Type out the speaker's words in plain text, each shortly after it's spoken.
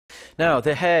Now,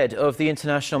 the head of the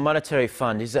International Monetary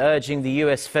Fund is urging the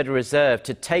US Federal Reserve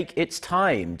to take its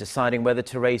time deciding whether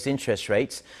to raise interest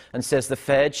rates and says the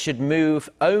Fed should move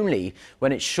only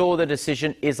when it's sure the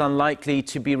decision is unlikely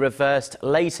to be reversed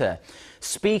later.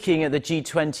 Speaking at the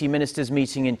G20 ministers'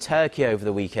 meeting in Turkey over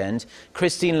the weekend,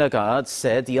 Christine Lagarde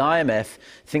said the IMF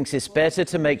thinks it's better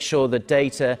to make sure the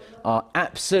data are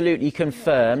absolutely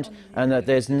confirmed and that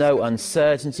there's no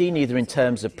uncertainty, neither in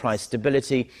terms of price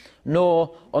stability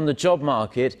nor on the job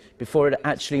market, before it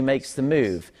actually makes the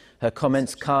move. Her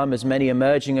comments come as many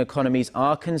emerging economies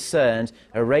are concerned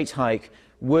a rate hike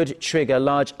would trigger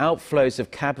large outflows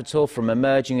of capital from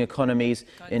emerging economies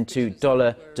into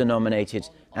dollar-denominated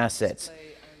assets.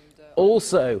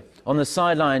 Also, on the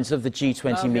sidelines of the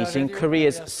G20 meeting,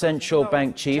 Korea's central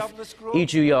bank chief,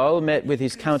 yeol, met with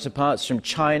his counterparts from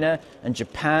China and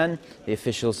Japan. The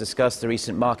officials discussed the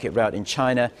recent market rout in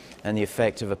China and the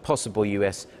effect of a possible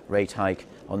US rate hike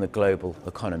on the global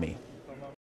economy.